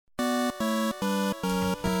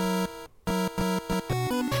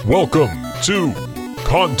Welcome to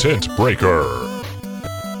Content Breaker,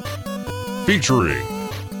 featuring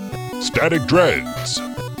Static Dreads,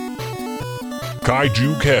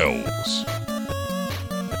 Kaiju Kells,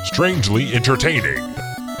 Strangely Entertaining,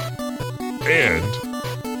 and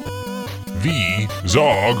the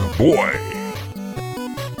Zog Boy.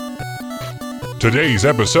 Today's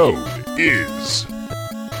episode is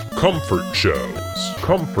Comfort Shows.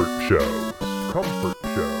 Comfort Shows. Comfort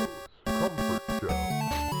Shows. Comfort Shows.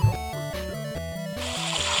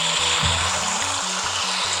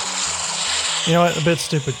 You know what? A bit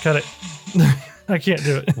stupid. Cut it. I can't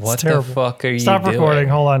do it. It's What terrible. the fuck are you Stop doing? recording.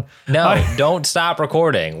 Hold on. No, don't stop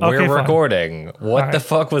recording. Okay, We're fine. recording. What All the right.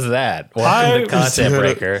 fuck was that? Welcome to Content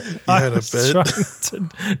Breaker. You I had a was bit. trying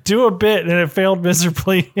to do a bit and it failed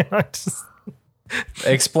miserably. I just,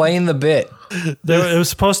 Explain the bit. it was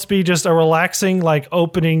supposed to be just a relaxing, like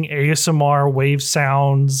opening ASMR wave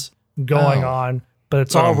sounds going on, but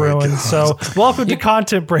it's all Oh my ruined. God. So, welcome to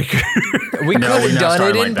Content Breaker. We could we're have not done it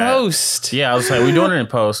starting in like that. post. Yeah, I was like, we're doing it in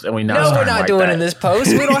post, and we not. No, we're starting not like doing that. it in this post.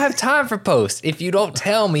 We don't have time for post. If you don't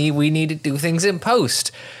tell me we need to do things in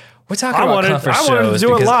post. We're talking I about wanted comfort to shows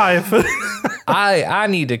do it because live. I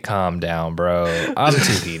need to calm down, bro. I'm too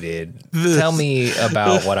heated. Tell me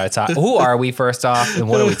about what I talk. Who are we first off, and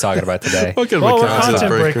what are we talking about today? Welcome Well, to we're Content Content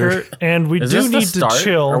Breaker, Breaker. and we Is do this the need start? to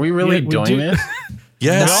chill. Are we really Yeah, doing do- this?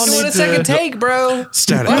 Yes. Not doing a second take, bro.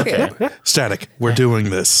 Static. Static. We're doing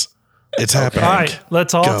this. It's happening. All right,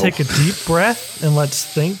 let's all Go. take a deep breath and let's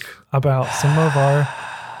think about some of our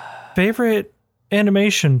favorite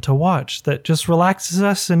animation to watch that just relaxes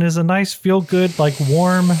us and is a nice, feel good, like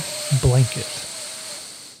warm blanket.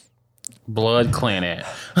 Blood Planet.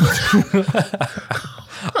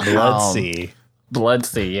 Bloodsea.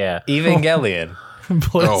 Bloodsea, yeah. Evangelion.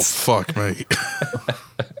 Oh, fuck, mate.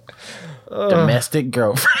 Domestic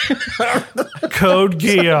girlfriend. Code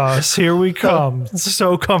Geass, here we come. It's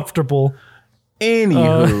so comfortable.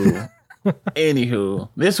 Anywho,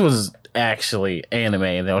 this was actually anime,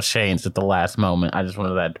 and they was changed at the last moment. I just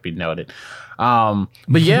wanted that to be noted. But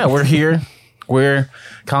yeah, we're here. We're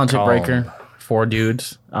Content Breaker. 4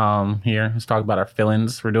 dudes here. Let's talk about our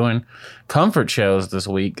feelings. We're doing comfort shows this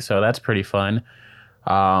week, so that's pretty fun.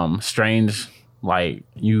 Strange, like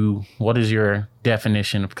you. What is your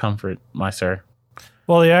definition of comfort, my sir?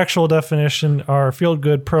 Well, the actual definition are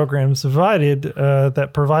feel-good programs that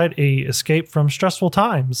provide a escape from stressful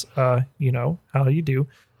times. You know how you do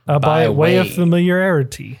by way of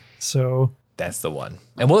familiarity. So That's the one.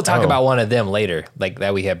 And we'll talk about one of them later, like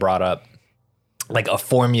that we had brought up. Like a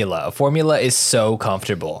formula. A formula is so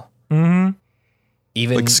comfortable. Mm-hmm.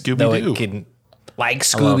 Even Like though Scooby-Doo. it can, like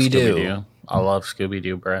I love Scooby-Doo. Scooby-Doo. I love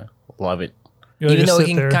Scooby-Doo, bro. Love it. you'll Even just though it sit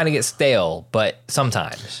can there. kind of get stale, but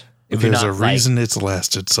sometimes. If you're There's not a reason it's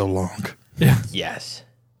lasted so long. yes.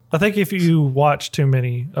 I think if you watch too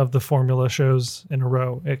many of the formula shows in a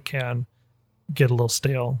row, it can get a little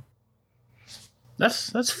stale.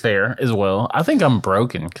 That's fair as well. I think I'm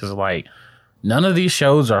broken because like none of these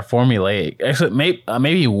shows are formulaic. Actually,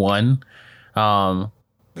 maybe one of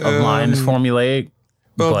mine is formulaic,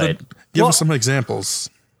 Well, but give us some examples.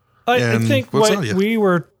 I And think we'll what tell you. we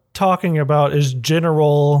were talking about is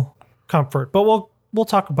general comfort, but we'll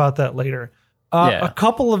talk about that later. Yeah. A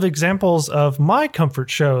couple of examples of my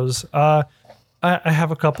comfort shows. I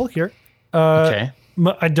have a couple here. okay.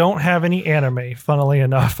 I don't have any anime, funnily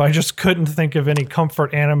enough. I just couldn't think of any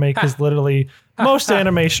comfort anime because literally most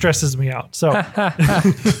anime stresses me out. So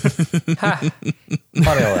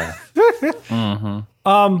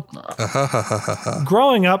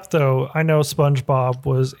growing up, though, I know SpongeBob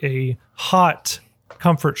was a hot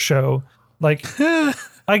comfort show. Like,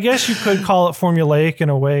 I guess you could call it formulaic in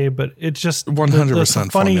a way, but it's just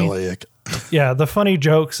 100% funny, formulaic. yeah, the funny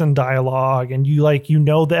jokes and dialogue, and you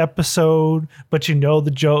know the episode, but you know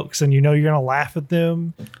the jokes, and you know you're gonna laugh at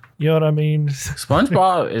them. You know what I mean?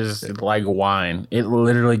 SpongeBob is like wine. It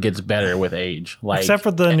literally gets better with age. Like Except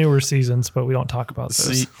for the newer seasons, but we don't talk about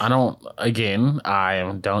those. See, I don't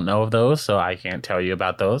know of those, so I can't tell you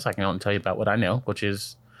about those. I can only tell you about what I know, which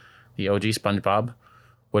is the OG SpongeBob,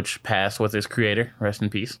 which passed with his creator. Rest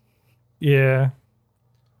in peace. Yeah,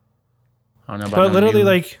 I don't know about but no literally, new-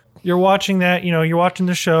 like you're watching that, you're watching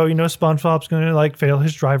the show. You know, SpongeBob's gonna like fail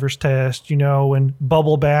his driver's test. You know, when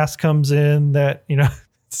Bubble Bass comes in, that you know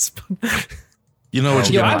what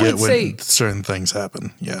Yeah, you're I going to get would when say- certain things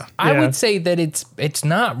happen. Yeah. I Yeah. would say that it's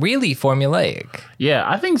not really formulaic. yeah,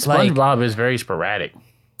 I think like- SpongeBob is very sporadic.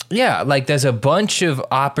 Yeah, like there's a bunch of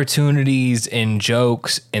opportunities and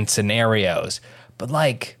jokes and scenarios, but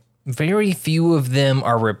like very few of them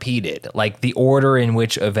are repeated. Like the order in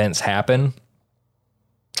which events happen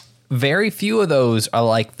very few of those are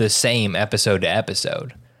like the same episode to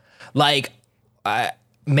episode. Like,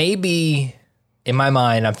 maybe in my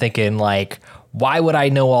mind, I'm thinking like, why would I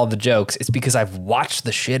know all the jokes? It's because I've watched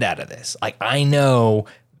the shit out of this. Like, I know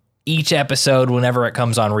each episode whenever it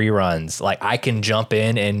comes on reruns. Like, I can jump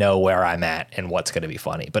in and know where I'm at and what's going to be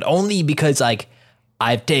funny. But only because like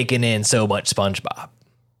I've taken in so much SpongeBob.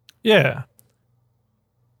 Yeah.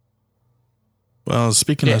 Well,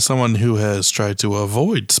 speaking of someone who has tried to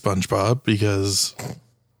avoid SpongeBob because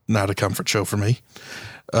not a comfort show for me,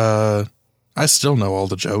 I still know all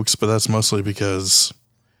the jokes, but that's mostly because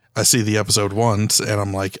I see the episode once and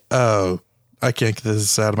I'm like, oh, I can't get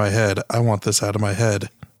this out of my head. I want this out of my head.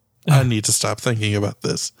 I need to stop thinking about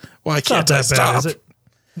this. Why can't I stop? Is it?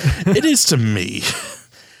 It is to me.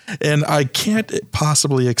 And I can't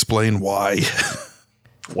possibly explain why.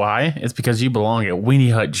 Why? It's because you belong at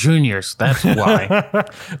Weenie Hut Juniors. That's why.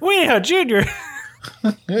 Weenie Hut Junior.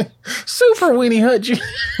 Super Weenie Hut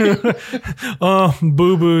Junior.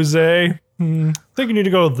 Boo-boos, eh? Think you need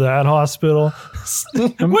to go to that hospital.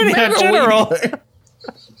 Weenie Hut General.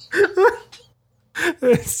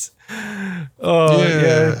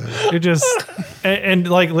 Yeah. It just and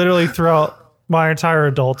like literally throughout my entire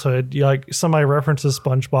adulthood, somebody references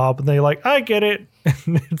SpongeBob and they like, I get it.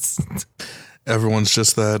 And it's everyone's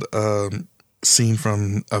just that scene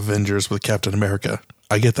from Avengers with Captain America.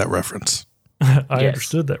 I get that reference. I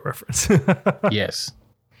understood that reference. Yes.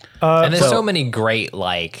 And there's so many great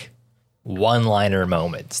like one-liner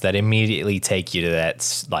moments that immediately take you to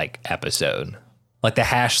that like episode. Like the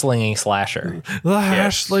hash slinging slasher. The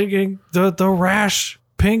hash slinging, the rash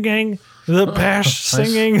pinging, the bash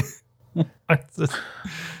singing.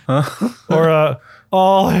 Or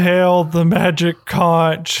all hail the magic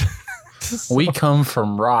conch. We come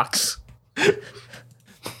from rocks.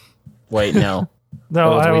 Wait, no.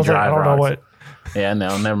 No, I don't know what. Yeah,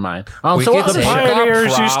 no, never mind. We So could what The say-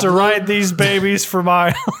 pioneers used to ride these babies for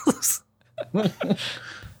miles.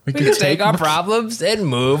 We can take our problems and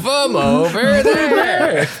move them over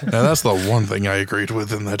there. Now, that's the one thing I agreed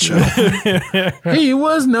with in that show. He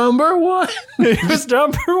was number one. He was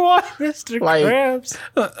number one, Mr. Like- Krabs.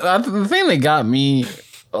 The thing that got me,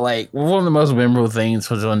 like, one of the most memorable things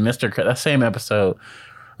was when that same episode,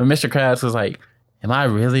 when Mr. Krabs was like, am I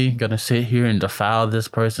really going to sit here and defile this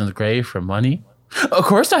person's grave for money? Of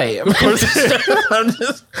course I am.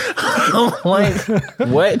 I'm like,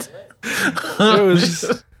 what? It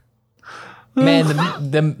was Man,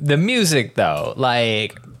 the music though,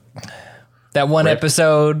 like that one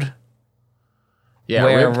episode. Yeah,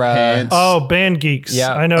 Where, Ripped Pants. Band geeks.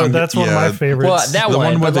 Yeah. I know that's one of my yeah. favorites. Well, that The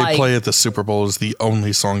one where but they like, play at the Super Bowl is the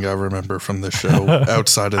only song I remember from the show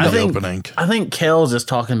outside of the opening. I think Kel's just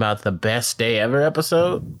talking about the best day ever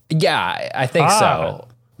episode. Yeah, I think so.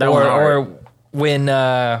 That one Or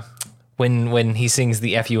when he sings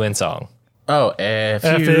the FUN song. Oh, F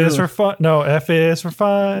is for fun. No, F is for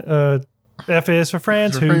fun. F is for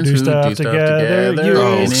friends who do stuff together. You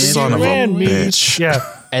Oh, and son you of a and me. bitch. Yeah.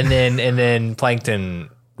 And then Plankton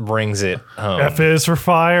brings it home. F is for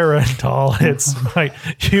fire and all its might.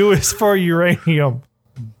 U is for uranium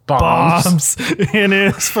bombs. N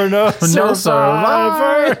is for no survivors.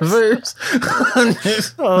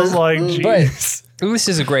 I was like, jeez. This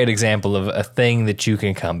is a great example of a thing that you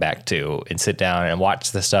can come back to and sit down and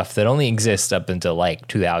watch the stuff that only exists up until like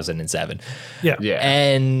 2007. Yeah. Yeah.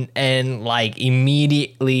 And like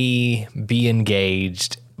immediately be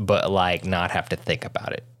engaged, but like not have to think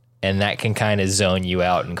about it. And that can kind of zone you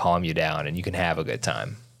out and calm you down, and you can have a good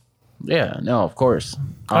time. Yeah, no, of course.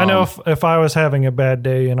 I know if I was having a bad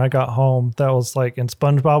day and I got home, that was like, and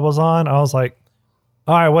SpongeBob was on, I was like,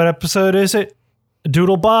 all right, what episode is it?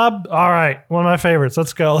 Doodle Bob? All right, one of my favorites.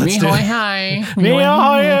 Let's go. Let's do it. Hi.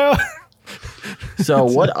 Meow. So,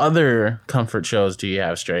 what other comfort shows do you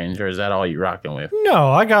have, Strange, or is that all you're rocking with?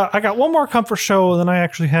 No, I got one more comfort show than I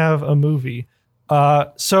actually have a movie.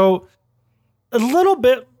 So a little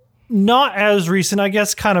bit not as recent, I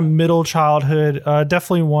guess, kind of middle childhood.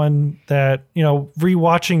 Definitely one that,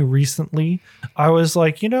 rewatching recently, I was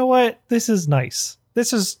like, you know what? This is nice.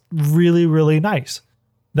 This is really, really nice.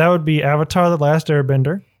 That would be Avatar: The Last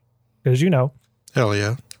Airbender, because Hell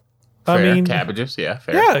yeah. Fair. I mean, Cabbages, yeah,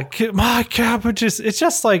 fair. yeah, my cabbages. It's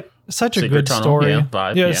just like such a Secret good Tunnel, story. yeah,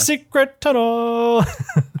 vibe, yeah. Secret Tunnel.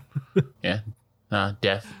 Yeah.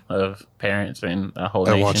 Death of parents and a whole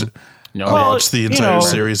I nation. watch it. No, I Well, watch the you entire know-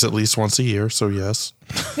 series at least once a year, so yes.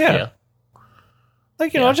 Yeah.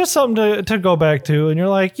 Like, just something to go back to. And you're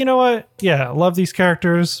like, you know what? Yeah, love these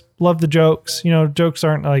characters. Love the jokes. Jokes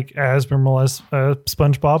aren't like as memorable as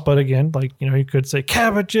SpongeBob. But again, like, you could say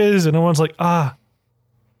cabbages and everyone's like,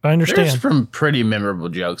 I understand. There's some pretty memorable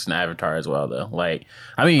jokes in Avatar as well, though. Like,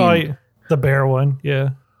 I mean, the bear one, yeah.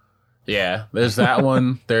 Yeah, there's that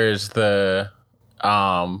one. There's the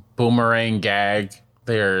boomerang gag.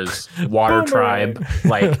 There's Water Tribe,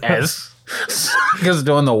 like as because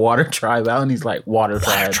doing the Water Tribe out, and he's like Water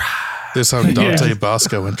Tribe. This is how Dante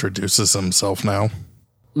Bosco introduces himself now.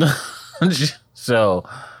 So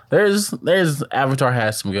there's Avatar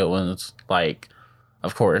has some good ones, like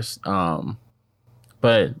of course.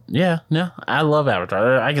 But yeah, no, I love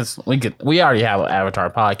Avatar. I guess we already have an Avatar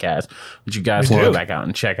podcast, which you guys can go back out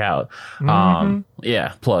and check out.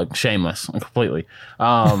 Yeah, plug, shameless, completely.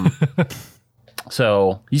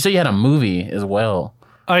 So you say you had a movie as well.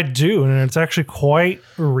 I do, and it's actually quite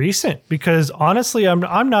recent because honestly,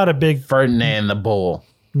 I'm not a big Ferdinand the Bull.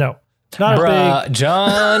 No, not a big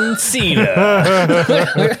John Cena.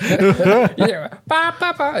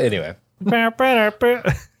 Anyway.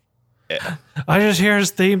 I just hear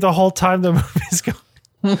his theme the whole time the movie's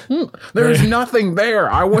going. There's nothing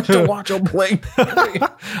there. I went to watch a play.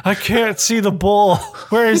 I can't see the bull.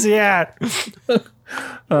 Where is he at?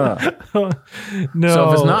 No. So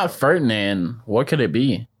if it's not Ferdinand, what could it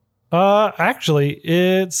be? Actually,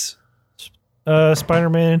 it's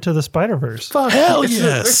Spider-Man Into the Spider-Verse. Hell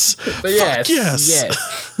yes.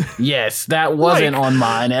 Yes, that wasn't on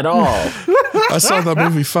mine at all. I saw that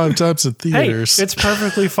movie 5 times in Hey, theaters. it's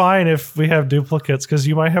perfectly fine if we have duplicates because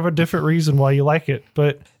you might have a different reason why you like it.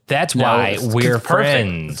 But That's why we're it's perfect.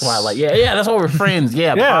 friends. That's why I like, that's why we're friends.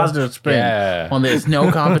 Yeah, positive spin on this.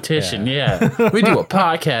 No competition. Yeah. We do a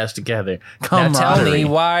podcast together. Now tell me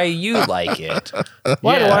why you like it.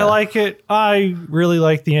 why do I like it? I really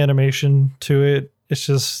like the animation to it. It's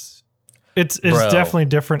just, it's definitely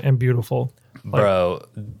different and beautiful. Bro,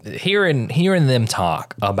 hearing them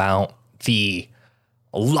talk about the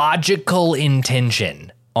logical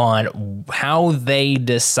intention on how they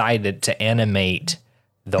decided to animate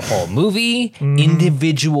the whole movie,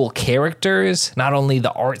 individual characters, not only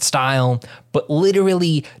the art style, but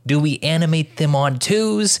literally, do we animate them on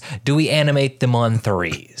 2s? Do we animate them on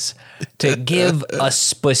 3s? To give a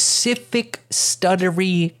specific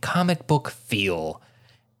stuttery comic book feel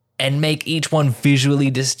and make each one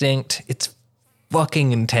visually distinct. It's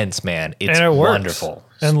fucking intense, man. It's and it works. wonderful.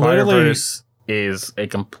 And literally Spider-Verse is a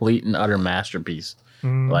complete and utter masterpiece.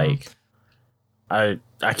 Like, I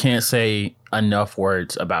can't say enough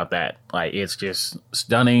words about that. Like, it's just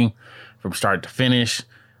stunning from start to finish.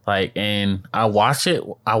 Like, and I watched it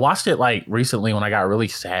like recently when I got really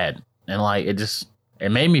sad, and like it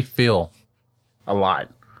made me feel a lot.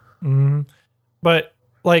 But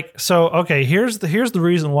like, so okay, here's the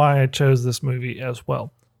reason why I chose this movie as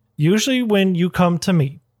well. Usually when you come to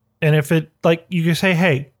me, and if it like you can say,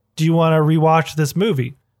 hey, do you want to rewatch this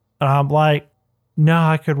movie? And I'm like, no,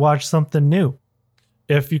 I could watch something new.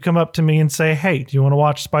 If you come up to me and say, hey, do you want to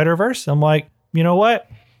watch Spider-Verse? I'm like, you know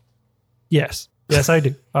what? Yes, I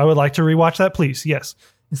do. I would like to rewatch that, please. Yes.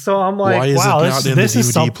 So I'm like, why is wow, it not in the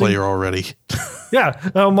DVD player already? Yeah.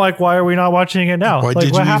 I'm like, why are we not watching it now? Why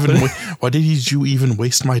like, did you even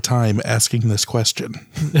waste my time asking this question?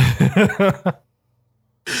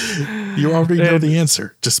 You already know the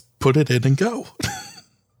answer. Just put it in and go.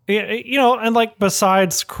 Yeah, you know, and like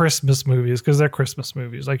besides Christmas movies, because they're Christmas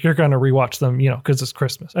movies, like you're going to rewatch them, you know, because it's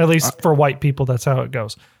Christmas. At least for white people, that's how it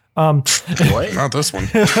goes. What? Not this one.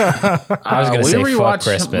 I was going to say fuck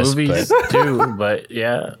Christmas, movies too, but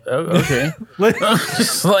yeah, okay.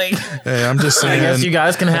 Just like, hey, I'm just saying. I guess you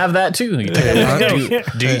guys can have that too.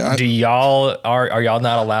 Do y'all are y'all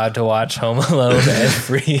not allowed to watch Home Alone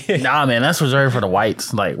every? Nah, man, that's reserved for the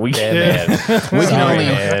whites. Like we can. Man. We can only.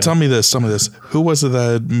 Man. Tell me this. Who was it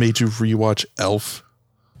that made you rewatch Elf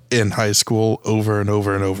in high school over and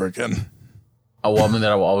over and over again? A woman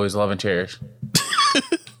that I will always love and cherish.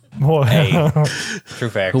 Hey, true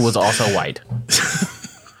facts. Who was also white.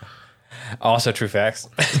 Also true facts.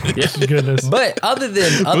 Yes. Goodness. But other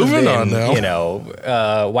than you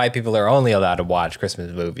know, white people are only allowed to watch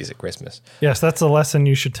Christmas movies at Christmas. Yes, that's a lesson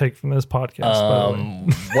you should take from this podcast. By the way.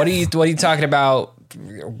 What are you talking about?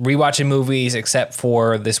 Rewatching movies, except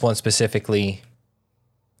for this one specifically,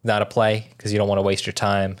 not a play because you don't want to waste your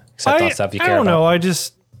time. Except on stuff you care about. I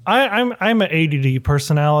don't know. I'm an ADD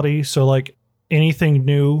personality, so like anything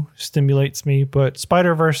new stimulates me. But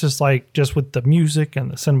Spider-Verse is like just with the music and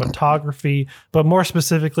the cinematography, but more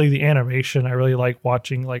specifically the animation. I really like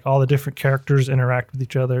watching like all the different characters interact with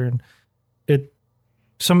each other, and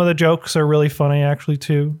some of the jokes are really funny actually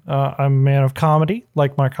too. I'm a man of comedy,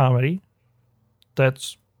 like my comedy.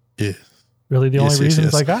 That's really the only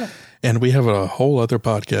reasons I got. And we have a whole other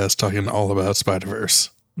podcast talking all about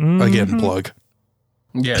Spider-Verse. Again, plug.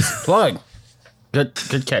 Yes, plug.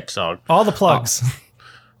 Good catch, dog. All the plugs.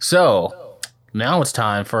 So now it's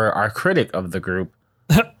time for our critic of the group,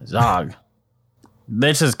 Zog.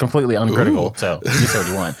 This is completely uncritical, so you said what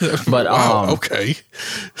you want. But Wow, okay.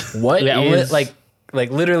 what is like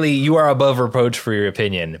literally, you are above reproach for your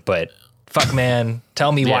opinion. But fuck, man,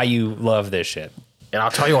 tell me why you love this shit. And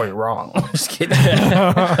I'll tell you why you're wrong. Just kidding.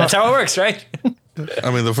 That's how it works, right?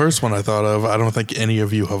 I mean, the first one I thought of, I don't think any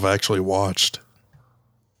of you have actually watched.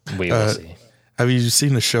 We will see. Have you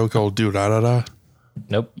seen a show called Do Da Da Da?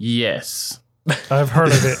 Nope. Yes. I've heard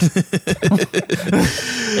of it.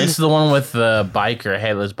 It's the one with the biker,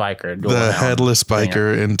 headless biker. The headless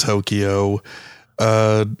biker in Tokyo.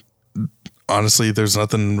 Honestly, there's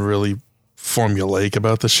nothing really formulaic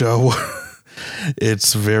about the show.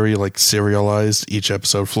 It's very like serialized, each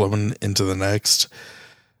episode flowing into the next.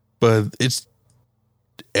 But it's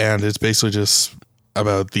basically just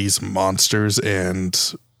about these monsters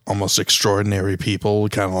and almost extraordinary people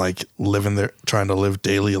kind of like trying to live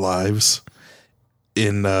daily lives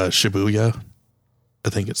in Shibuya. I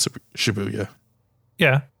think it's Shibuya.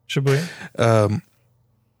 Yeah, Shibuya.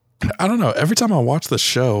 I don't know. Every time I watch the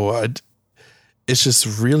show, it's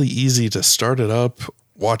just really easy to start it up,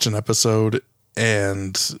 watch an episode,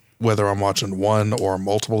 and whether I'm watching one or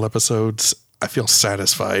multiple episodes, I feel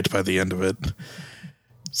satisfied by the end of it.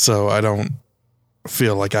 So I don't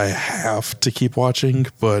feel like I have to keep watching,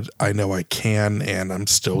 but I know I can, and I'm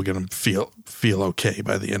still gonna feel okay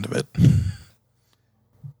by the end of it.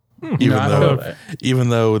 Even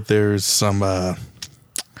though there's some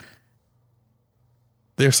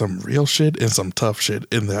real shit and some tough shit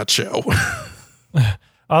in that show.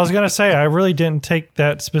 I was going to say, I really didn't take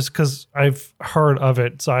that because I've heard of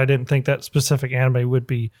it. So I didn't think that specific anime would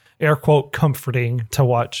be air quote comforting to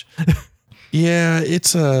watch. Yeah,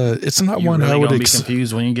 it's not one really I would be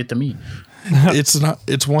confused when you get to me.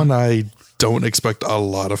 It's one I don't expect a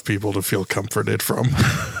lot of people to feel comforted from.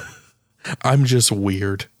 I'm just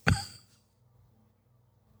weird.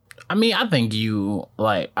 I mean, I think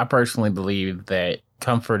I personally believe that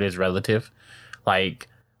comfort is relative. Like,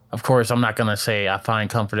 of course, I'm not going to say I find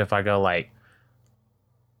comfort if I go like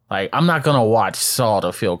I'm not going to watch Saw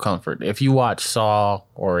to feel comfort. If you watch Saw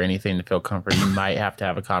or anything to feel comfort, you might have to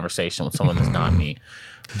have a conversation with someone that's not me.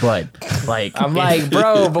 But like, I'm like,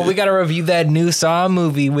 bro, but we got to review that new Saw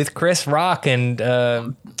movie with Chris Rock and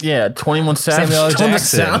 21 Savage Samuel L. on the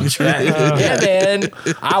Jackson. soundtrack. Yeah, man,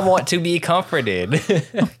 I want to be comforted.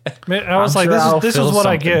 Man, I was I'm like, sure I'll this feel is what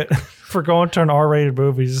I something. get for going to an R-rated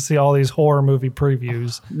movies to see all these horror movie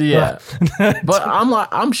previews. Yeah. But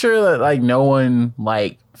I'm sure that like no one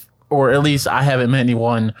like, or at least I haven't met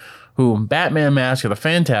anyone who Batman Mask of the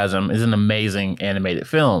Phantasm is an amazing animated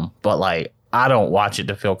film, but like I don't watch it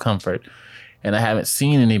to feel comfort, and I haven't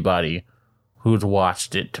seen anybody who's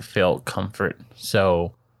watched it to feel comfort.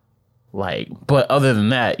 So like, but other than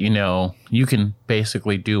that, you can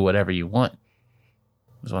basically do whatever you want.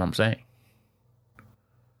 Is what I'm saying.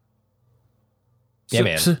 Yeah,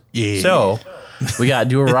 man. Yeah. So we got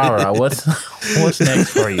Durarara. What's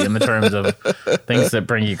next for you in the terms of things that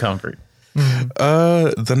bring you comfort?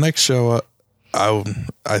 The next show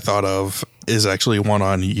I thought of is actually one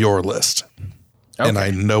on your list. Okay. And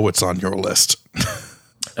I know it's on your list.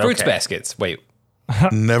 Fruits Okay. Baskets. Wait.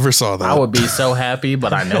 Never saw that. I would be so happy,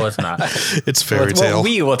 but I know it's not. It's Fairy Tale. Well,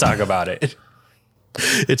 we will talk about it.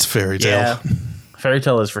 It's Fairy Tale. Yeah, Fairy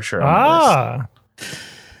Tale is for sure on the list.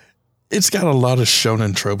 It's got a lot of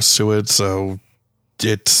shonen tropes to it, so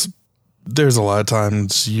there's a lot of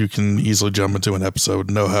times you can easily jump into an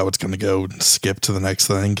episode, know how it's going to go, and skip to the next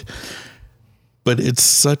thing. But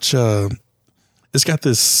it's got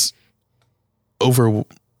this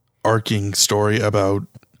overarching story about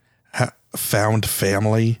found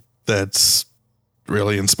family that's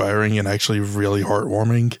really inspiring and actually really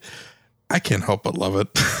heartwarming. I can't help but love it.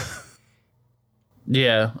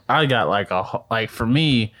 Yeah, I got like for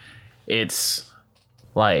me, it's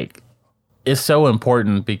like it's so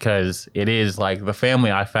important because it is like the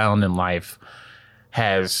family I found in life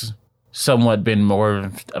has somewhat been more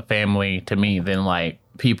of a family to me than like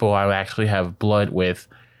people I actually have blood with.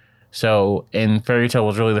 So, and Fairy Tale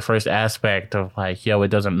was really the first aspect of like, it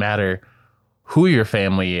doesn't matter who your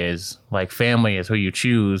family is. Like, family is who you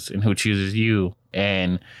choose and who chooses you.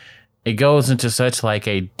 And it goes into such like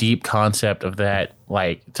a deep concept of that.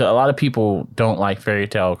 Like, to a lot of people don't like Fairy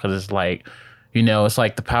Tale because it's like, it's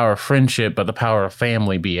like the power of friendship, but the power of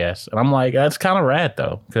family BS. And I'm like, that's kind of rad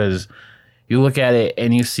though, because you look at it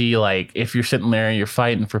and you see like if you're sitting there and you're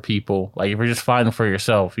fighting for people, like if you're just fighting for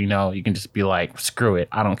yourself, you can just be like, screw it,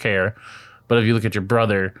 I don't care. But if you look at your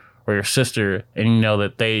brother or your sister and you know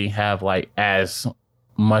that they have like as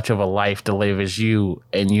much of a life to live as you,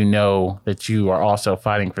 and you know that you are also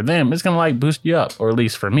fighting for them, it's gonna like boost you up, or at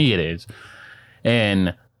least for me it is.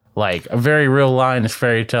 And like a very real line in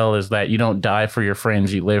Fairy Tail is that you don't die for your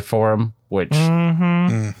friends, you live for them, which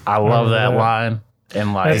I love that line.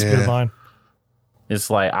 And like That's a good line. it's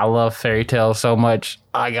like, I love Fairy Tail so much.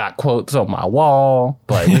 I got quotes on my wall,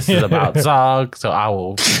 but this is about Zog, so I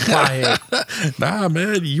will buy it. Nah,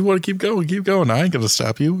 man, you want to keep going, keep going. I ain't gonna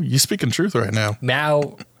stop you. You speaking truth right now.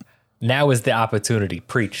 Now is the opportunity.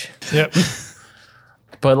 Preach. Yep.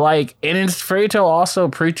 But like, and it's Fairy Tail also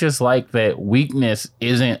preaches like that weakness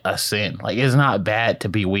isn't a sin. Like, it's not bad to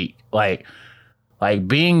be weak. Like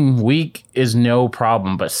being weak is no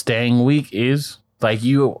problem, but staying weak is. Like,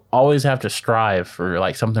 you always have to strive for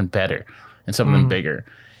like something better and something bigger.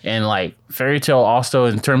 And like Fairy Tail also,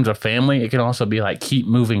 in terms of family, it can also be like keep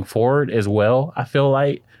moving forward as well. I feel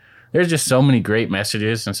like there's just so many great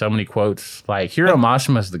messages and so many quotes. Like Hiro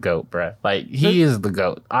Mashima's the GOAT, bruh. Like, he is the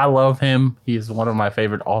GOAT. I love him. He's one of my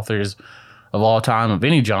favorite authors of all time, of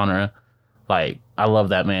any genre. Like, I love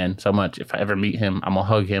that man so much. If I ever meet him, I'm gonna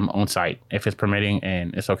hug him on site if it's permitting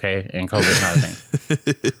and it's okay and COVID's not a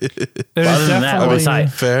thing. There's Other than that, definitely on site.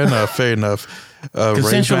 Fair enough. Fair enough.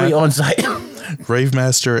 Consensually on site. Rave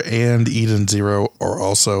Master and Eden Zero are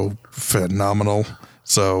also phenomenal.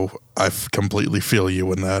 So I completely feel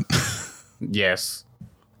you in that. Yes.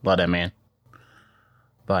 Love that man.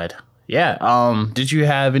 But yeah, did you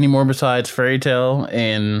have any more besides Fairy Tail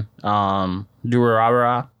and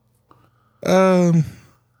Durarara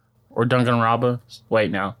or Danganronpa?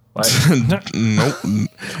 Wait, no. What? Nope.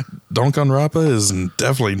 Danganronpa is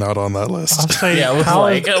definitely not on that I'll list. say, Yeah, I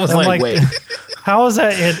was I'm like, wait. How is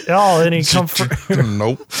that at all any comfort?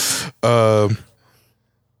 Nope.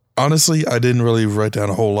 Honestly, I didn't really write down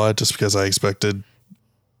a whole lot just because I expected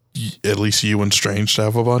at least you and Strange to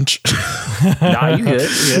have a bunch. Nah, you good.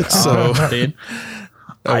 You good. So- Dude,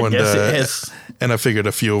 I I wanted guess to- it is. And I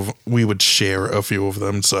figured we would share a few of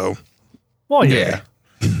them. So Well, yeah.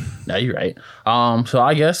 No, you're right. So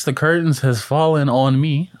I guess the curtains has fallen on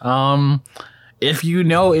me. If you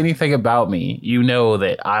know anything about me, you know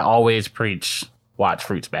that I always preach watch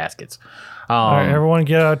Fruits Baskets. All right, everyone,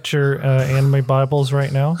 get out your anime Bibles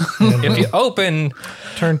right now. And If you open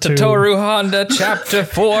turn to Toru Honda chapter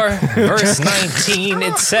 4, verse 19,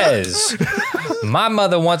 it says, "My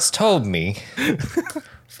mother once told me."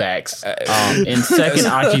 Facts. In second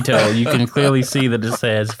Akito, you can clearly see that it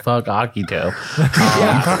says "fuck Akito."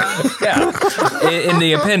 Yeah. In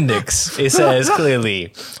the appendix, it says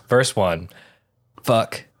clearly, verse 1,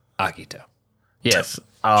 "Fuck Akito." Yes.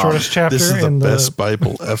 shortest chapter this is the in best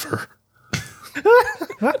Bible ever.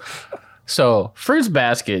 So, Fruits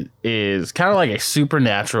Basket is kind of like a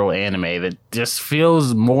supernatural anime that just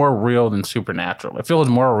feels more real than supernatural. It feels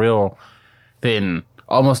more real than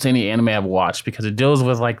almost any anime I've watched because it deals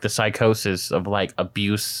with like the psychosis of like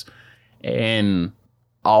abuse and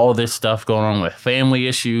all this stuff going on with family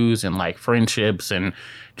issues and like friendships and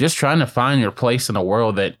just trying to find your place in a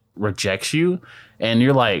world that rejects you. And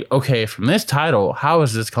you're like, okay, from this title, how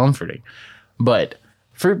is this comforting? But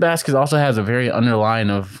Fruit Basket also has a very underline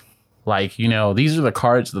of like, you know, these are the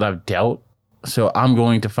cards that I've dealt, so I'm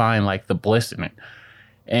going to find like the bliss in it.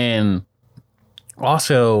 And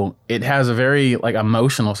also it has a very like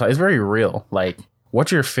emotional side. It's very real. Like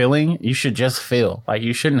what you're feeling, you should just feel. Like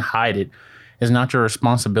you shouldn't hide it. It's not your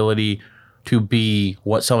responsibility to be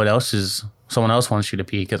what someone else wants you to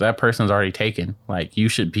be because that person's already taken. Like you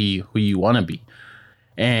should be who you want to be.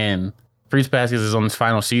 And Fruits Basket is on its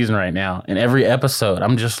final season right now. And every episode,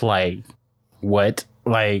 I'm just like, what?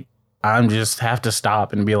 Like, I'm just have to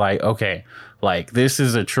stop and be like, okay, like this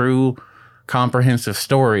is a true comprehensive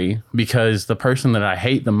story because the person that I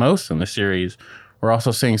hate the most in the series, we're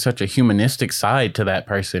also seeing such a humanistic side to that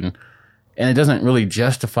person. And it doesn't really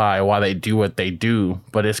justify why they do what they do.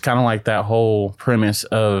 But it's kind of like that whole premise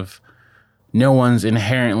of no one's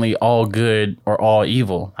inherently all good or all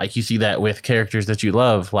evil. Like you see that with characters that you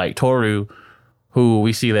love, like Toru, who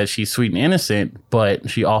we see that she's sweet and innocent, but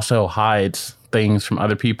she also hides things from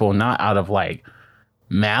other people, not out of like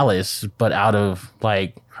malice, but out of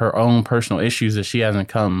like her own personal issues that she hasn't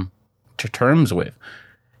come to terms with.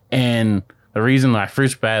 And the reason why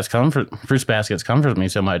Fruits Baskets comforts me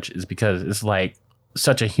so much is because it's like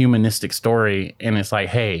such a humanistic story. And it's like,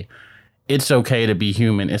 hey, it's okay to be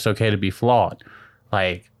human. It's okay to be flawed.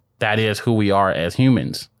 Like that is who we are as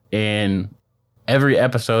humans. And every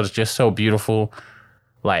episode is just so beautiful.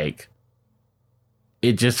 Like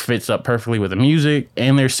it just fits up perfectly with the music.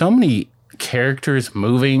 And there's so many characters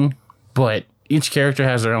moving, but each character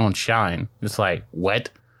has their own shine. It's like, what?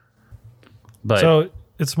 But So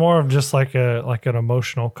it's more of just like an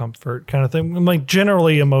emotional comfort kind of thing. Like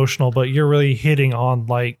generally emotional, but you're really hitting on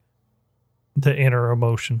like the inner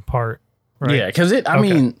emotion part. Right? Yeah, because I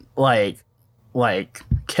mean, like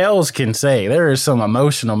Kels can say, there are some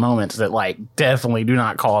emotional moments that like definitely do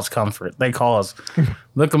not cause comfort. They cause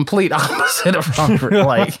the complete opposite of comfort.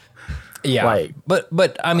 Like, Yeah. like,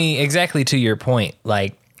 But I mean, exactly to your point,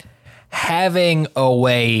 like having a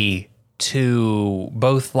way to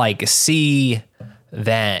both like see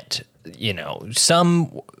that, you know,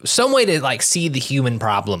 some way to like see the human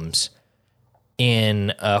problems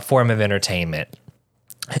in a form of entertainment,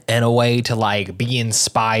 and a way to like be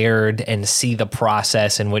inspired and see the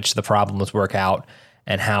process in which the problems work out,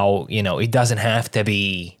 and how, you know, it doesn't have to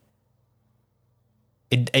be,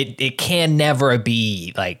 it can never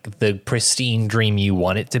be like the pristine dream you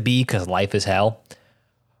want it to be, because life is hell,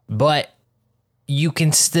 but you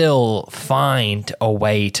can still find a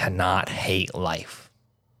way to not hate life.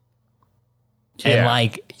 And Yeah.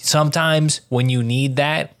 like sometimes when you need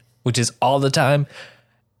that, which is all the time,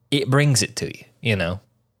 it brings it to you, you know?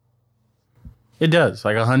 it does,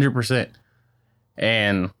 like 100%.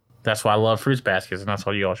 And that's why I love Fruits Baskets, and that's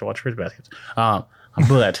why you all should watch Fruits Baskets.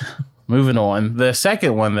 But moving on, the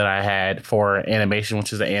second one that I had for animation,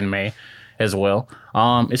 which is the anime as well,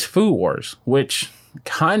 is Food Wars, which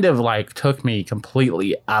kind of like took me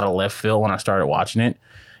completely out of left field when I started watching it.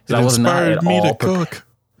 'Cause It I was not inspired at me all to cook.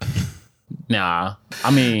 Nah, I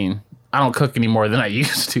mean, I don't cook any more than I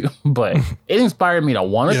used to, but it inspired me to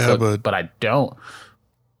want to Yeah, cook, but I don't.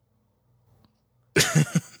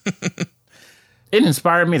 It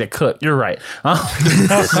inspired me to cook. You're right.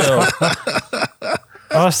 So,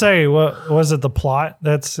 I'll say, what was it? The plot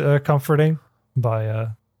that's comforting by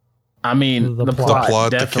I mean, The the plot.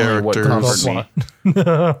 plot, The definitely would characters. comfort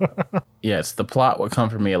me. Yes, the plot would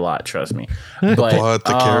comfort me a lot. Trust me. But, Plot,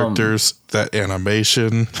 the characters, that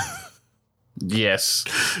animation. Yes.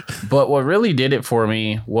 But what really did it for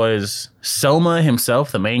me was Soma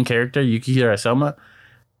himself, the main character, Yukihira Soma.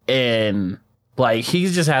 And like, he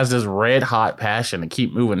just has this red hot passion to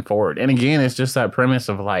keep moving forward. And again, it's just that premise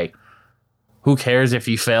of like, who cares if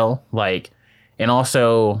you fail? Like, and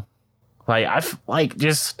also like,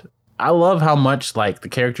 I love how much like the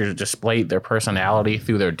characters displayed their personality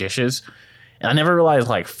through their dishes. And I never realized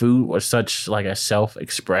like food was such like a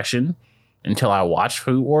self-expression until I watched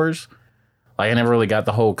Food Wars. Like, I never really got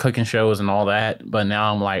the whole cooking shows and all that, but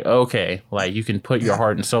now I'm like, okay, like you can put your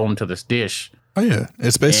heart and soul into this dish. Oh yeah,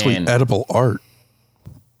 it's basically And- edible art.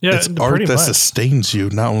 yeah, It's art pretty that much. sustains you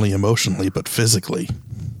not only emotionally but physically.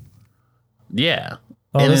 Yeah.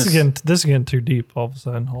 Oh, And this is it's- getting too deep. All of a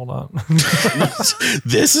sudden, hold on.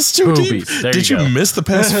 This is too Boobies. deep. There Did you you go. miss the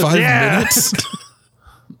past 5 Yeah. minutes?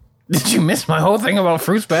 Did you miss my whole thing about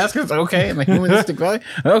Fruits Baskets? Okay, and the humanistic value?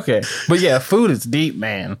 Okay. But yeah, food is deep,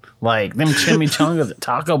 man. Like, them chimichangas at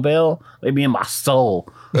Taco Bell, they be in my soul.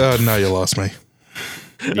 Now you lost me.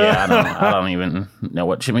 Yeah, I don't even know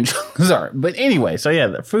what chimichangas are. But anyway, so yeah,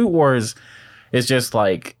 the Food Wars is just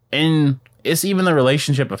like, and it's even the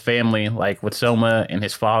relationship of family, like with Soma and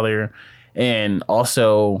his father, and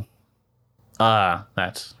also,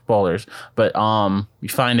 that's spoilers, but you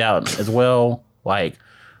find out as well, like,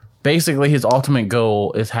 basically his ultimate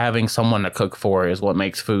goal is having someone to cook for is what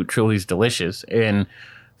makes food truly delicious, and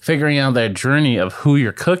figuring out that journey of who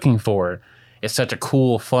you're cooking for is such a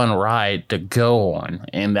cool, fun ride to go on.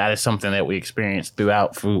 And that is something that we experienced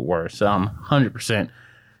throughout Food Wars. So I'm 100%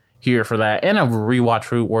 here for that. And I've rewatched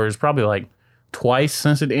Food Wars probably like twice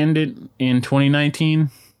since it ended in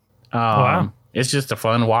 2019. Wow. It's just a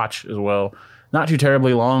fun watch as well. Not too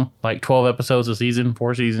terribly long, like 12 episodes a season,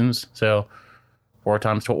 4 seasons. So 4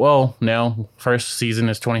 times 12. Well, no, first season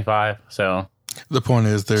is 25. So The point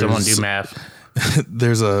is someone do math.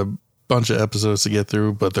 there's a bunch of episodes to get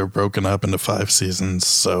through, but they're broken up into 5 seasons.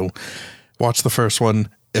 So watch the first one.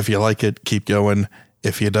 If you like it, keep going.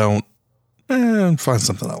 If you don't, find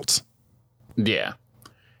something else. Yeah.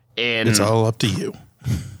 And It's all up to you.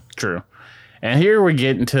 true. And here we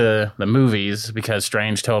get into the movies because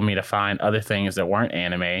Strange told me to find other things that weren't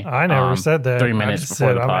anime. I never said that. 3 I minutes just before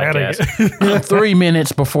said the I'm adding podcast. 3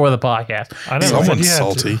 minutes before the podcast. I never said you Someone's had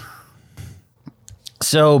salty. to.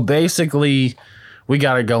 So basically, we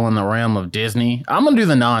got to go in the realm of Disney. I'm going to do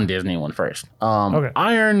the non-Disney one first. Okay.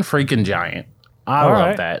 Iron freaking Giant. I All love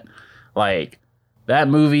right. that. Like, that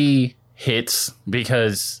movie hits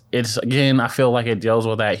because it's, again, I feel like it deals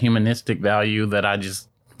with that humanistic value that I just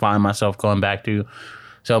find myself going back to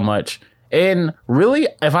so much. And really,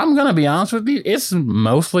 if I'm going to be honest with you, it's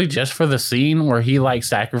mostly just for the scene where he, like,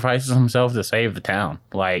 sacrifices himself to save the town.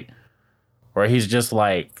 Like, where he's just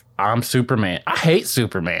like, I'm Superman. I hate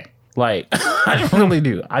Superman. Like, I really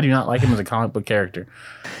do. I do not like him as a comic book character.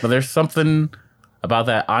 But there's something about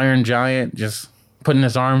that Iron Giant just putting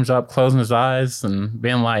his arms up, closing his eyes, and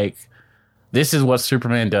being like, this is what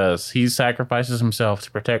Superman does. He sacrifices himself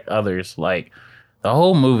to protect others. Like, the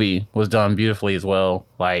whole movie was done beautifully as well.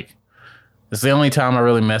 Like, it's the only time I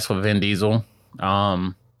really mess with Vin Diesel.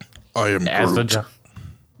 I am Groot.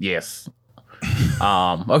 Yes.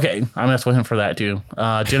 Okay, I messed with him for that too.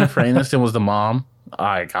 Jennifer Aniston was the mom.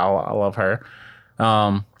 I love her.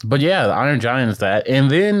 But yeah, the Iron Giant is that.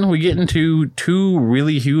 And then we get into two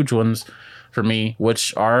really huge ones for me,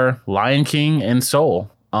 which are Lion King and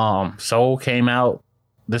Soul. Soul came out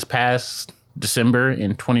this past December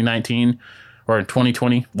in 2019 or in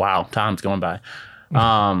 2020. Wow, time's going by.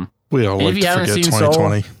 We all like to forget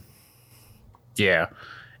 2020. Yeah.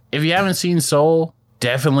 If you haven't seen Soul,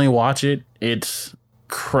 definitely watch it. It's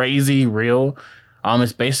crazy real.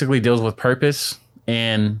 It basically deals with purpose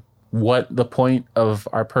and what the point of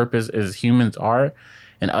our purpose as humans are,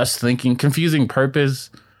 and us confusing purpose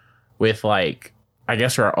with, like, I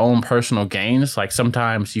guess our own personal gains. Like,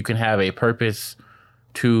 sometimes you can have a purpose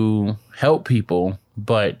to help people,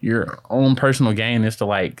 but your own personal gain is to,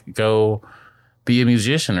 like, go be a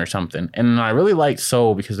musician or something. And I really like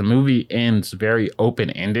Soul because the movie ends very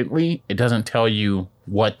open-endedly. It doesn't tell you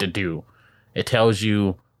what to do. It tells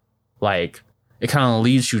you, like, it kind of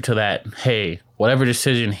leads you to that, hey, whatever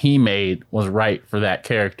decision he made was right for that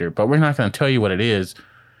character, but we're not going to tell you what it is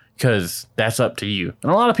because that's up to you.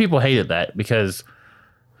 And a lot of people hated that because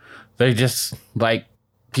they just like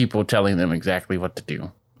people telling them exactly what to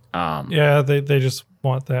do. Yeah, they just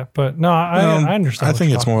want that. But no, I understand. I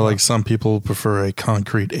think it's more like some people prefer a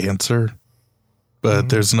concrete answer, but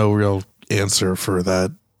there's no real answer for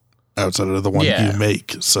that outside of the one you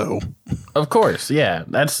make. So, of course, yeah,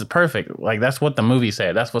 that's perfect. Like, that's what the movie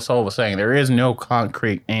said. That's what Soul was saying. There is no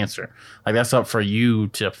concrete answer. Like, that's up for you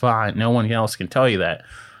to find. No one else can tell you that.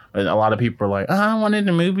 But a lot of people are like, I wanted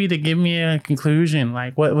the movie to give me a conclusion.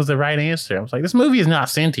 Like, what was the right answer? I was like, this movie is not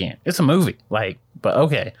sentient. It's a movie. Like, but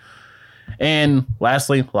okay. And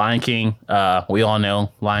lastly, Lion King. We all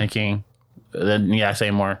know Lion King. Then I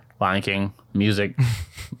say more. Lion King music.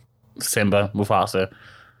 Simba, Mufasa,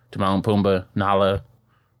 Timon, Pumbaa, Nala,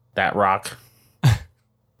 that rock.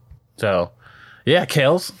 So, yeah,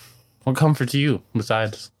 Kales, what comforts you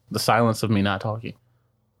besides the silence of me not talking?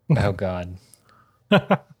 Oh God,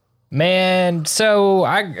 man. So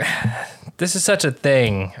this is such a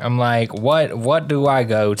thing. I'm like, what do I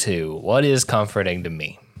go to? What is comforting to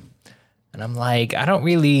me? And I'm like, I don't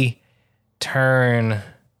really turn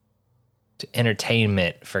to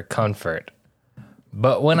entertainment for comfort,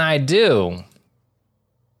 but when I do,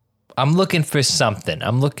 I'm looking for something.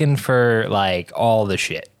 I'm looking for, like, all the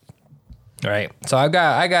shit. All right. So I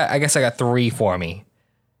guess I got three for me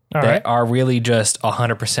that are really just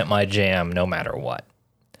 100% my jam no matter what.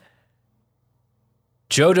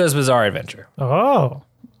 JoJo's Bizarre Adventure. Oh.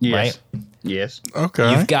 Yes. Right? Yes.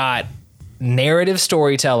 okay. You've got narrative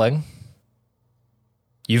storytelling.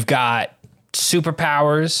 You've got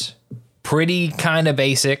superpowers. Pretty kind of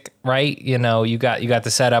basic, right? You know, you got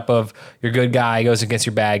the setup of your good guy goes against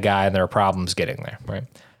your bad guy, and there are problems getting there, right?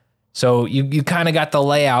 So you kind of got the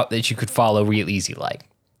layout that you could follow real easy, like.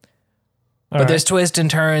 But there's twists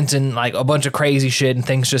and turns and, like, a bunch of crazy shit, and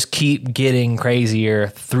things just keep getting crazier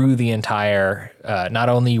through the entire, not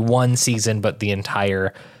only one season, but the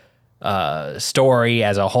entire story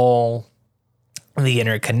as a whole. The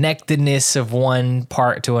interconnectedness of one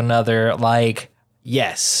part to another, like,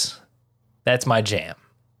 yes. That's my jam.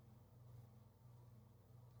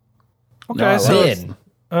 Okay, No, so Then,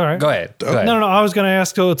 all right. go ahead. No. I was going to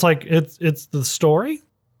ask. So it's like it's the story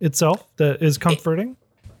itself that is comforting.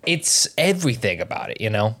 It's everything about it, you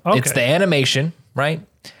know? Okay. It's the animation, right?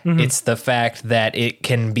 It's the fact that it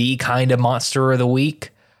can be kind of Monster of the Week,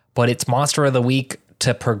 but it's Monster of the Week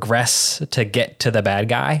to progress to get to the bad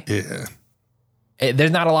guy. Yeah. There's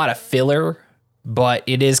not a lot of filler, but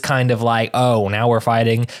it is kind of like, oh, now we're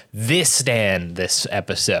fighting this stand this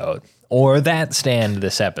episode or that stand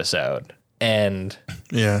this episode. And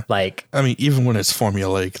Yeah. like, I mean, even when it's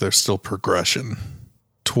formulaic, there's still progression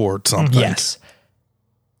toward something. yes.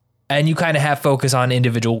 And you kind of have focus on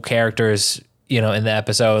individual characters, you know, in the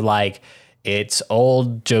episode. Like, it's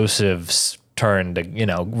old Joseph's turn to, you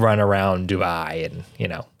know, run around Dubai and, you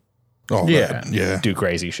know, Oh, Yeah. Yeah. do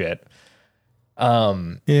crazy shit.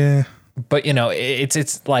 Yeah. But, you know,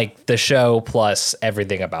 it's like the show plus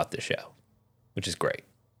everything about the show, which is great.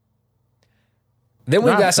 Then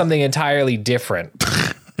we've got something entirely different.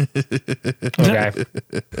 Okay.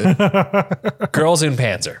 Girls in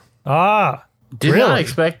Panzer. Ah, Did Really? not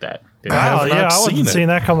expect that. Wow, not yeah, I seen wasn't it. seeing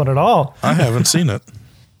that coming at all. I haven't seen it.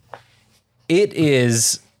 It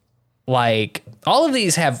is like all of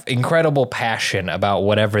these have incredible passion about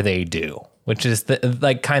whatever they do, which is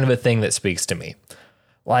like kind of a thing that speaks to me.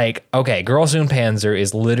 Like, okay, Girls und Panzer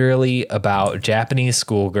is literally about Japanese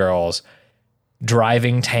schoolgirls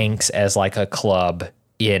driving tanks as like a club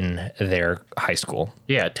in their high school.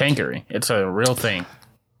 Yeah, tankery. It's a real thing.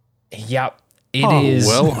 Yep. It is.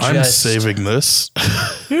 Well, I'm just- saving this.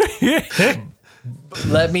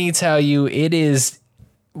 Let me tell you, it is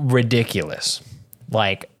ridiculous.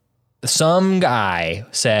 Like, some guy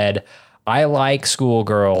said, I like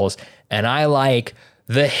schoolgirls and I like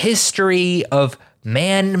the history of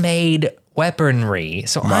man-made weaponry.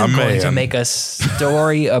 So My I'm going to man. make a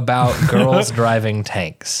story about girls driving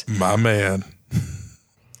tanks. My man.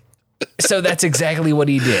 So that's exactly what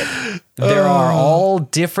he did. There are all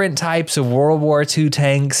different types of World War II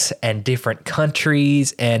tanks and different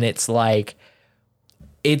countries, and it's like,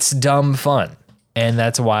 it's dumb fun. And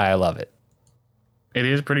that's why I love it. It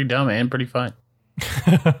is pretty dumb and pretty fun.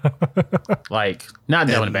 Like, not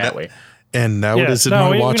dumb in a bad way. And now it Yeah, is in no,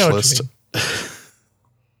 my we watch know what you list.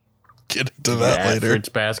 Get into that Add later. Fruits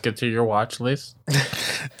basket to your watch list.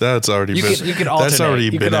 That's already You been. could- you could that's alternate. already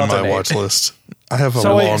You been could in my alternate. watch list. I have a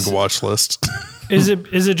So wait, long so- watch list. Is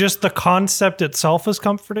it just the concept itself is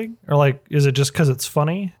comforting, or like is it just because it's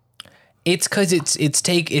funny? It's because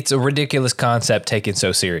it's a ridiculous concept taken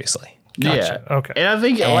so seriously. Gotcha. Yeah. Okay. And I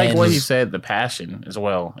think, like what he And- said, the passion as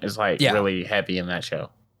well is like Yeah. really heavy in that show.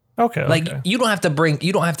 Okay. Like okay. you don't have to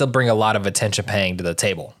bring a lot of attention paying to the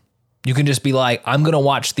table. You can just be like, I'm gonna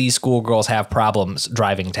watch these schoolgirls have problems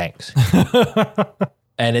driving tanks,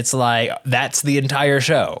 and it's like that's the entire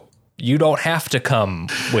show. You don't have to come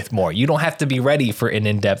with more. You don't have to be ready for an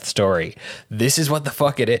in-depth story. This is what the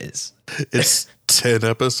fuck it is. It's 10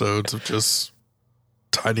 episodes of just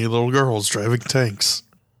tiny little girls driving tanks.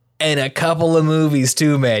 And a couple of movies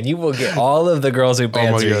too, man. You will get all of the Girls Who Oh my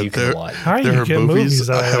Panzer god, you can watch. How do there you are get movies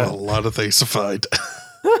out I of have that? a lot of things to find.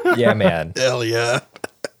 Yeah, man. Hell yeah.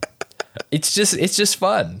 It's just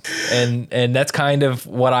fun. And that's kind of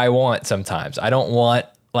what I want sometimes. I don't want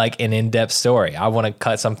like an in-depth story. I want to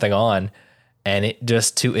cut something on and it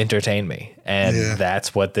just to entertain me. And Yeah.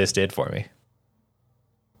 that's what this did for me.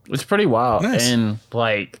 It's pretty wild. Nice. And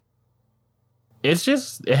like, it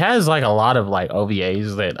has like a lot of like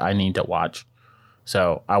OVAs that I need to watch.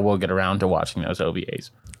 So I will get around to watching those OVAs.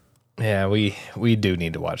 Yeah, we do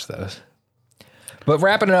need to watch those. But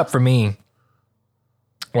wrapping it up for me,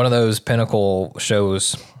 one of those pinnacle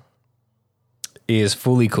shows is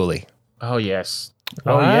Fooly Cooly. Oh, yes.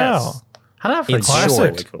 Wow. Oh, yes. How did I forget? It's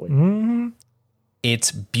Classic. Fooly Cooly? hmm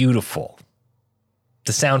It's beautiful.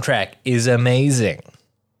 The soundtrack is amazing.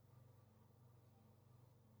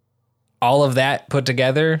 All of that put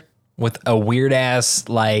together with a weird ass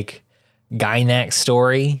like Gynax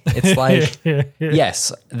story. It's like,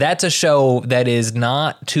 yes, that's a show that is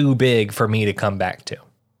not too big for me to come back to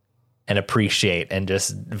and appreciate and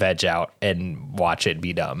just veg out and watch it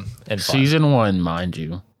be dumb and fun. Season 1, mind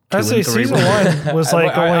you. I 2 say and 3 season were- one was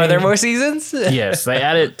like are there only- more seasons? Yes, they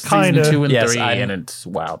added Kinda. season 2 and Yes, 3, I- and it's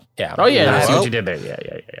wow. Yeah. Oh, yeah, I see Well- what you did there.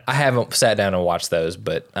 Yeah. I haven't sat down and watched those,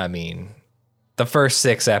 but I mean, the first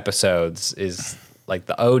 6 episodes is like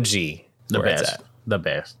the OG. The where it's best. at. The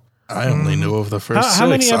best. I only knew of the first How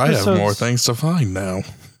many 6. I have more episodes- things to find now.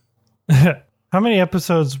 How many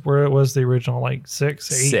episodes was the original? Like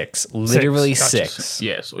 6, 8? 6, literally Gotcha. 6.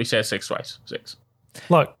 Yes, we said 6 twice. 6.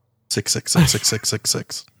 Look,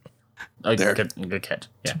 6666666. Oh, There. good catch.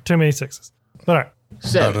 Yeah. too many 6s. But all right. Not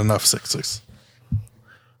 7. enough 6s.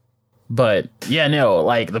 But yeah, no,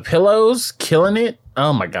 like the Pillows killing it.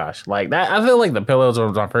 Oh my gosh. Like that, I feel like the Pillows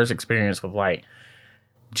was my first experience with like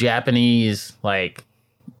Japanese like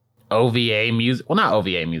OVA music. Well, not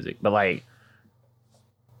OVA music, but like,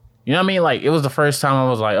 you know what I mean? Like it was the first time I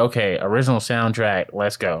was like, okay, original soundtrack,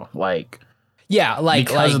 let's go. Like Yeah, like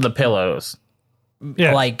because of the Pillows.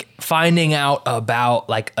 Yeah. like finding out about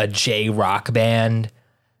like a J rock band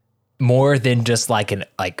more than just like an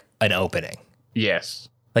opening. Yes.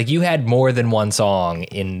 Like you had more than one song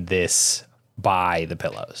in this by the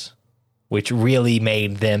Pillows, which really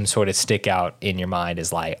made them sort of stick out in your mind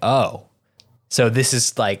as like, oh, so this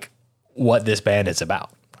is like what this band is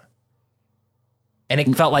about. And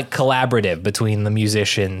it felt like collaborative between the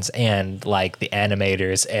musicians and like the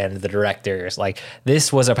animators and the directors. Like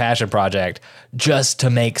this was a passion project just to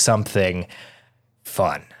make something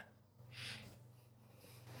fun.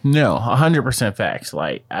 No, 100% facts.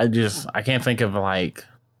 Like I can't think of like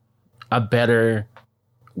a better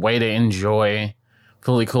way to enjoy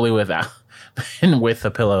Fully Cooley without and with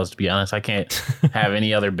the Pillows. To be honest, I can't have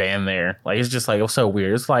any other band there. Like it's just like it was so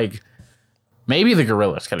weird. It's like maybe the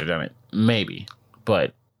Gorillaz could have done it, maybe,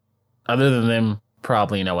 but other than them,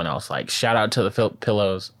 probably no one else. Like shout out to the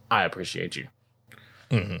Pillows. I appreciate you.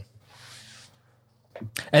 Mm-hmm.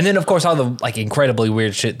 And then, of course, all the like incredibly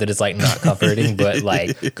weird shit that is like not comforting, but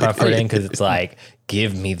like comforting because it's like,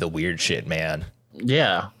 give me the weird shit, man.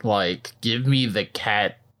 Yeah, like give me the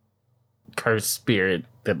cat cursed spirit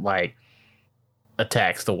that like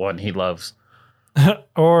attacks the one he loves,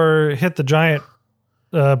 Or hit the giant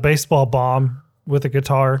baseball bomb with a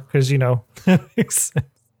guitar because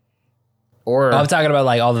or I'm talking about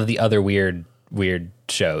like all of the other weird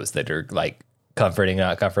shows that are like comforting,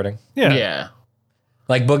 not comforting. yeah.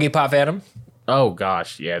 Like Boogie Pop Phantom. Oh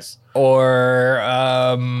gosh, yes. Or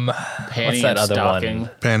Panty what's that and other Stocking. one?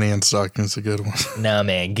 Panty and Stocking is a good one. No,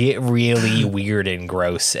 man, get really weird and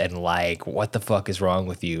gross and like, what the fuck is wrong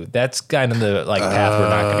with you? That's kind of the like path we're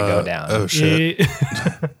not going to go down. Oh shit!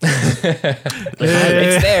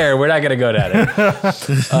 It's there. We're not going to go down it.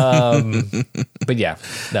 But yeah,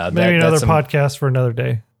 no, Maybe another that's podcast for another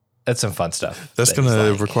day. That's some fun stuff. That's That going is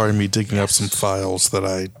to like- require me digging up some files that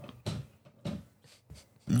I.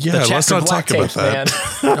 Yeah, the let's chapter not black talk about tapes,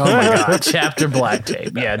 that. man. Oh my god, chapter black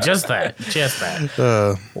tape. Yeah, just that.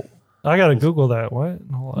 I gotta Google that. What?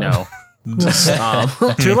 Hold on. No.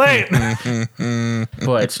 Too late.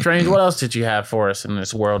 But Strange, what else did you have for us in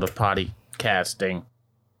this world of potty casting?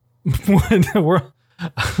 I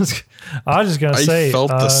was just gonna say. I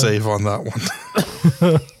felt the save on that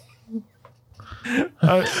one.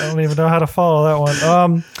 I don't even know how to follow that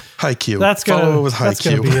one. Haikyuu. That's gonna Follow with that's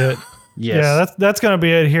gonna be Haikyuu. it. Yes. Yeah, that's gonna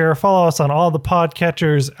be it here. Follow us on all the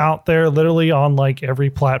podcatchers out there, literally on like every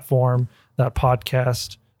platform that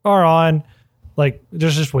podcast are on. Like,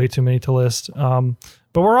 there's just way too many to list. But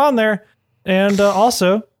we're on there, and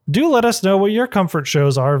also do let us know what your comfort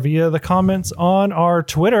shows are via the comments on our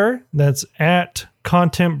Twitter. That's at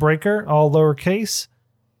Content Breaker, all lowercase,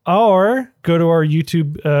 or go to our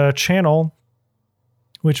YouTube channel,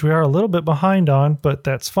 which we are a little bit behind on, but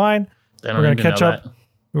that's fine. They don't We're gonna need to catch know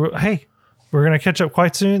up. Hey, we're going to catch up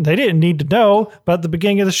quite soon. They didn't need to know about the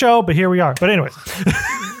beginning of the show, but here we are. But anyways.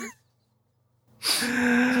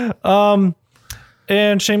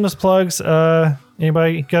 And shameless plugs.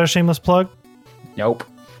 Anybody got a shameless plug? Nope.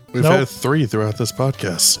 We've Nope. had 3 throughout this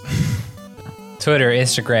podcast. Twitter,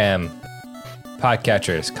 Instagram,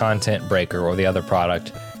 Podcatchers, Content Breaker, or the other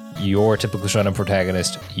product. Your typical shonen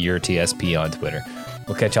protagonist, your TSP on Twitter.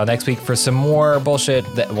 We'll catch y'all next week for some more bullshit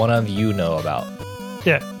that one of you know about.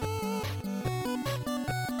 Yeah.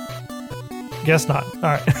 Guess not. All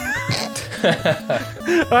right.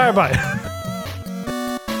 All right, bye.